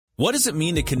What does it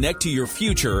mean to connect to your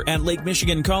future at Lake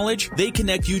Michigan College? They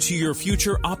connect you to your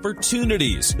future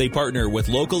opportunities. They partner with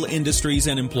local industries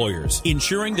and employers,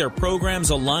 ensuring their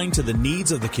programs align to the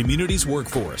needs of the community's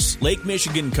workforce. Lake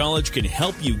Michigan College can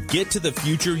help you get to the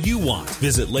future you want.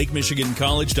 Visit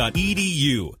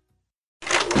lakemichigancollege.edu.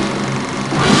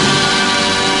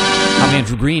 I'm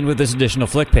Andrew Green with this edition of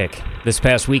Flick Pick. This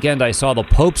past weekend, I saw The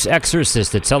Pope's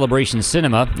Exorcist at Celebration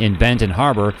Cinema in Benton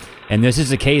Harbor, and this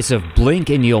is a case of blink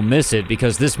and you'll miss it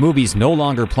because this movie's no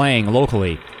longer playing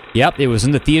locally. Yep, it was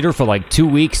in the theater for like 2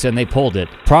 weeks and they pulled it,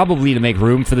 probably to make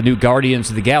room for the new Guardians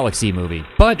of the Galaxy movie.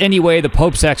 But anyway, The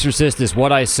Pope's Exorcist is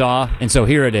what I saw, and so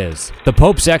here it is. The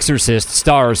Pope's Exorcist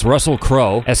stars Russell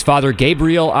Crowe as Father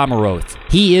Gabriel Amaroth.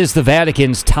 He is the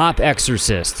Vatican's top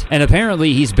exorcist, and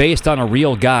apparently he's based on a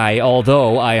real guy,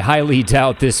 although I highly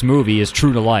doubt this movie is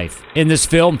true to life. In this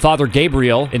film, Father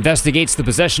Gabriel investigates the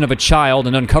possession of a child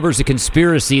and uncovers a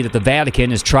conspiracy that the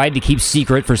Vatican has tried to keep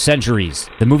secret for centuries.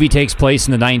 The movie takes place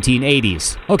in the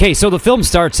 1980s. Okay, so the film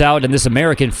starts out and this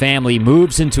American family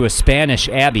moves into a Spanish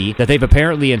abbey that they've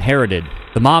apparently inherited.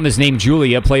 The mom is named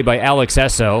Julia, played by Alex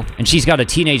Esso, and she's got a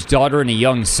teenage daughter and a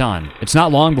young son. It's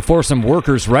not long before some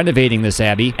workers renovating this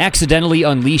abbey accidentally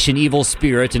unleash an evil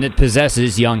spirit, and it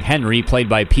possesses young Henry, played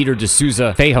by Peter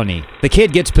D'Souza Fahony. The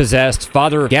kid gets possessed,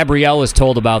 Father Gabriel is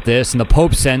told about this, and the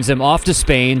Pope sends him off to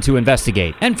Spain to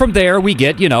investigate. And from there, we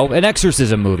get, an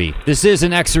exorcism movie. This is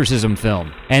an exorcism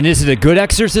film. And is it a good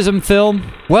exorcism film?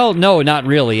 Well, no, not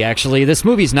really, actually. This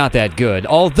movie's not that good,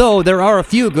 although there are a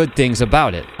few good things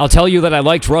about it. I'll tell you that I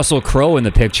liked Russell Crowe in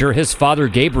the picture. His Father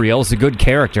Gabriel's a good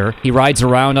character. He rides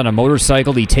around on a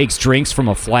motorcycle, he takes drinks from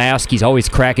a flask, he's always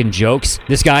cracking jokes.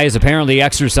 This guy has apparently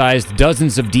exorcised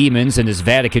dozens of demons in his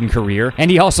Vatican career, and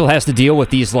he also has to deal with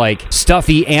these,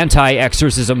 stuffy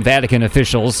anti-exorcism Vatican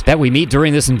officials that we meet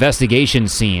during this investigation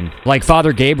scene. Like,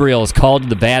 Father Gabriel is called to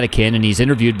the Vatican, and he's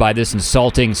interviewed by this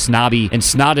insulting, snobby, and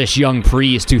snottish young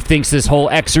priest who thinks this whole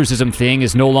exorcism thing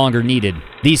is no longer needed.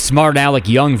 These smart-aleck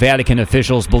young Vatican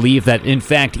officials believe that, in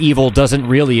fact, evil doesn't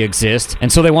really exist,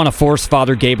 and so they want to force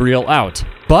Father Gabriel out.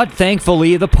 But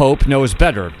thankfully, the Pope knows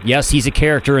better. Yes, he's a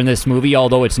character in this movie,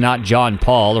 although it's not John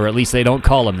Paul, or at least they don't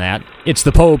call him that. It's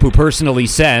the Pope who personally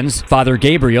sends Father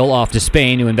Gabriel off to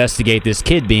Spain to investigate this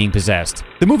kid being possessed.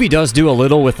 The movie does do a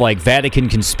little with, Vatican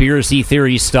conspiracy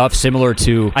theory stuff, similar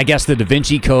to, I guess, the Da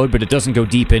Vinci Code, but it doesn't go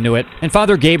deep into it. And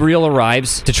Father Gabriel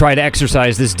arrives to try to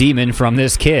exorcise this demon from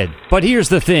this kid. But here's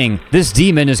the thing, this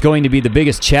demon is going to be the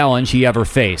biggest challenge he ever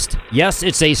faced. Yes,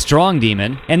 it's a strong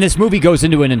demon, and this movie goes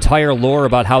into an entire lore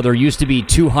about how there used to be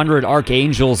 200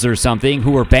 archangels or something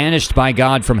who were banished by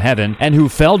God from heaven and who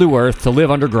fell to earth to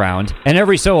live underground, and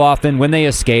every so often when they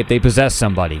escape, they possess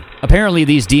somebody. Apparently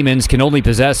these demons can only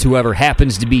possess whoever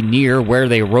happens to be near where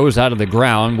they rose out of the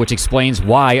ground, which explains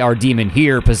why our demon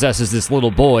here possesses this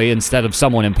little boy instead of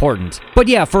someone important. But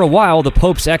yeah, for a while, The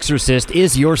Pope's Exorcist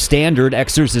is your standard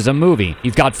exorcism movie.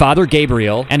 You've got Father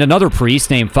Gabriel and another priest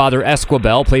named Father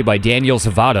Esquivel, played by Daniel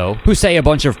Zavato, who say a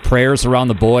bunch of prayers around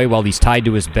the boy while he's tied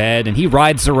to his bed, and he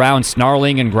rides around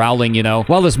snarling and growling,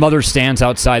 while his mother stands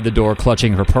outside the door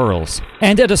clutching her pearls.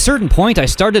 And at a certain point, I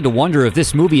started to wonder if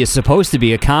this movie is supposed to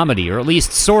be a comedy, or at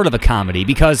least sort of a comedy,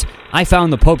 because I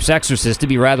found The Pope's Exorcist to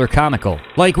be rather comical.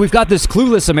 We've got this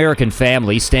clueless American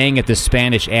family staying at this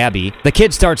Spanish abbey. The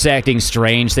kid starts acting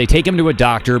strange. They take him to a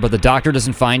doctor, but the doctor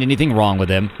doesn't find anything wrong with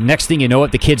him. Next thing you know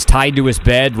it, the kid's tied to his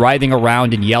bed, writhing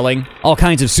around and yelling. All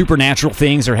kinds of supernatural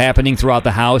things are happening throughout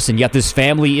the house, and yet this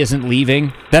family isn't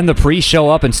leaving. Then the priests show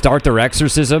up and start their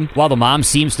exorcism, while the mom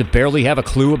seems to barely have a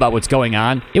clue about what's going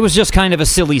on. It was just kind of a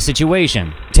silly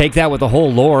situation. Take that with the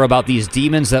whole lore about these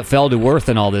demons that fell to earth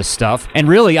and all this stuff, and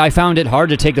really, I found it hard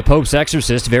to take The Pope's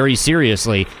Exorcist very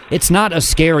seriously. It's not a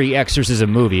scary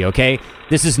exorcism movie, okay?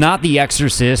 This is not The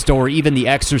Exorcist or even The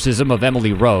Exorcism of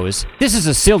Emily Rose. This is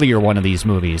a sillier one of these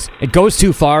movies. It goes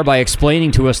too far by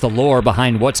explaining to us the lore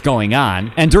behind what's going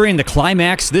on, and during the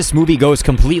climax, this movie goes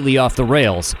completely off the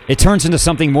rails. It turns into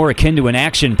something more akin to an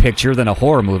action picture than a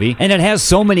horror movie, and it has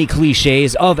so many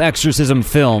cliches of exorcism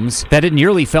films that it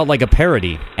nearly felt like a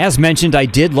parody. As mentioned, I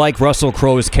did like Russell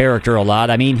Crowe's character a lot.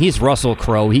 I mean, he's Russell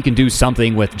Crowe. He can do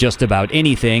something with just about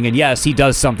anything, and yes, he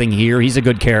does something here. He's a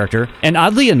good character. And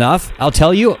oddly enough, I'll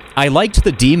tell you, I liked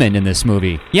the demon in this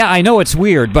movie. Yeah, I know it's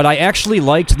weird, but I actually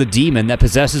liked the demon that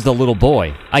possesses the little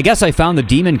boy. I guess I found the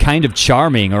demon kind of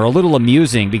charming or a little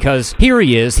amusing because here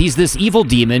he is, he's this evil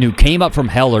demon who came up from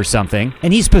hell or something,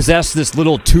 and he's possessed this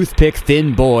little toothpick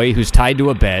thin boy who's tied to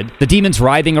a bed. The demon's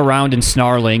writhing around and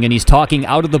snarling, and he's talking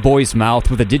out of the boy's mouth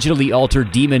with a digitally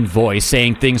altered demon voice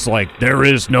saying things like, "There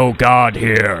is no God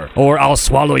here," or "I'll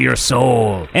swallow your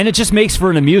soul." And it just makes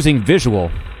for an amusing visual.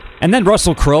 And then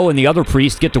Russell Crowe and the other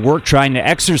priest get to work trying to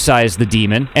exorcise the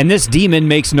demon, and this demon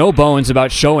makes no bones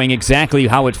about showing exactly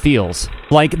how it feels.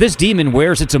 Like, this demon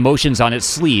wears its emotions on its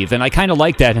sleeve, and I kind of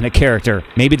like that in a character.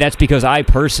 Maybe that's because I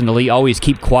personally always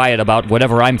keep quiet about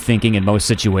whatever I'm thinking in most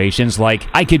situations. Like,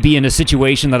 I could be in a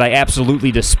situation that I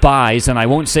absolutely despise, and I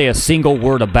won't say a single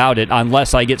word about it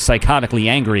unless I get psychotically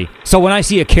angry. So when I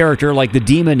see a character like the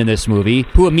demon in this movie,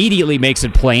 who immediately makes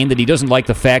it plain that he doesn't like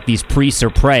the fact these priests are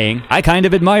praying, I kind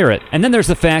of admire it. And then there's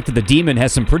the fact that the demon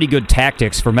has some pretty good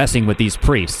tactics for messing with these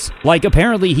priests. Like,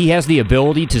 apparently he has the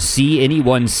ability to see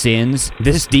anyone's sins.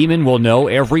 This demon will know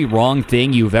every wrong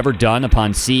thing you've ever done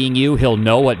upon seeing you. He'll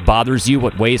know what bothers you,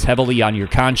 what weighs heavily on your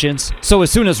conscience. So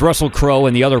as soon as Russell Crowe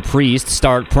and the other priests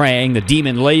start praying, the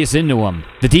demon lays into him.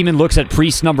 The demon looks at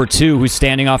priest number 2, who's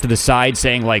standing off to the side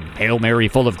saying, like, "Hail Mary,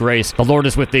 full of grace, the Lord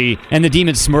is with thee." And the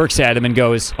demon smirks at him and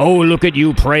goes, "Oh, look at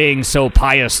you praying so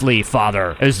piously,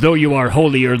 Father, as though you are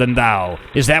holier than thou.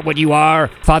 Is that what you are?"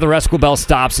 Father Esquibel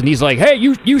stops and he's like, "Hey,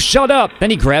 you shut up."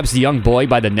 Then he grabs the young boy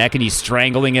by the neck and he's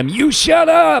strangling him. "You shut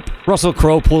up!" Russell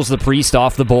Crowe pulls the priest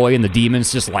off the boy and the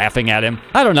demon's just laughing at him.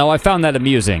 I don't know, I found that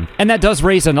amusing. And that does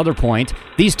raise another point.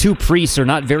 These two priests are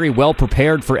not very well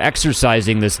prepared for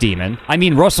exorcising this demon. I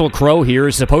mean, Russell Crowe here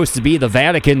is supposed to be the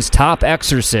Vatican's top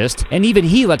exorcist, and even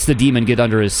he lets the demon get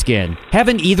under his skin.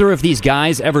 Haven't either of these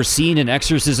guys ever seen an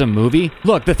exorcism movie?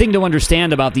 Look, the thing to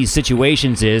understand about these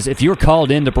situations is, if you're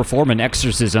called in to perform an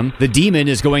exorcism, the demon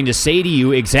is going to say to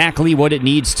you exactly what it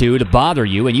needs to bother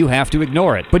you, and you have to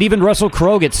ignore it. But even Russell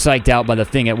Crowe gets psyched out by the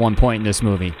thing at one point in this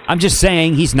movie. I'm just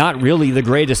saying, he's not really the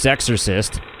greatest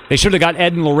exorcist. They should have got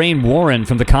Ed and Lorraine Warren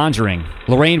from The Conjuring.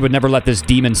 Lorraine would never let this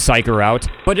demon psych her out.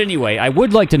 But anyway, I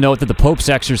would like to note that The Pope's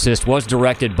Exorcist was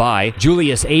directed by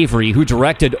Julius Avery, who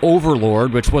directed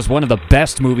Overlord, which was one of the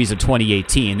best movies of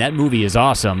 2018. That movie is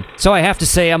awesome. So I have to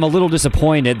say I'm a little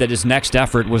disappointed that his next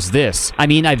effort was this. I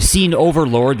mean, I've seen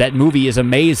Overlord, that movie is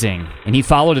amazing. And he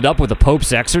followed it up with The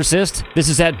Pope's Exorcist? This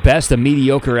is at best a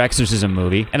mediocre exorcism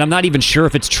movie, and I'm not even sure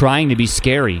if it's trying to be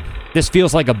scary. This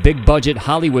feels like a big-budget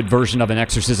Hollywood version of an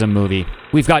exorcism movie.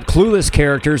 We've got clueless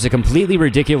characters, a completely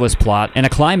ridiculous plot, and a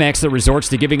climax that resorts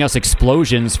to giving us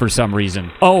explosions for some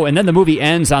reason. Oh, and then the movie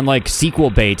ends on, like, sequel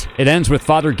bait. It ends with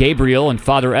Father Gabriel and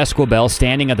Father Esquibel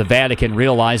standing at the Vatican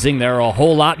realizing there are a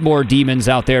whole lot more demons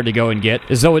out there to go and get,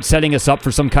 as though it's setting us up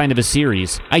for some kind of a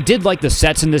series. I did like the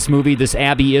sets in this movie. This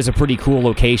abbey is a pretty cool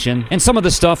location, and some of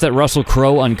the stuff that Russell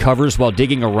Crowe uncovers while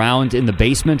digging around in the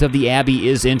basement of the abbey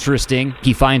is interesting.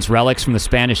 He finds relics from the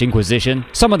Spanish Inquisition.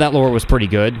 Some of that lore was pretty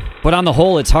good, but on the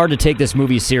whole, it's hard to take this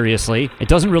movie seriously. It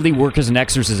doesn't really work as an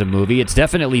exorcism movie. It's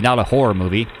definitely not a horror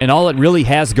movie, and all it really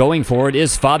has going for it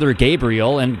is Father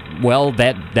Gabriel and, well,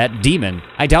 that demon.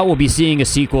 I doubt we'll be seeing a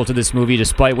sequel to this movie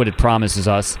despite what it promises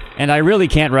us, and I really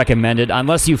can't recommend it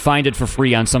unless you find it for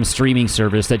free on some streaming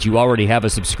service that you already have a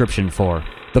subscription for.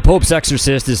 The Pope's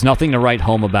Exorcist is nothing to write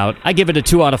home about. I give it a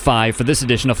 2 out of 5 for this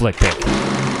edition of Flick Pick.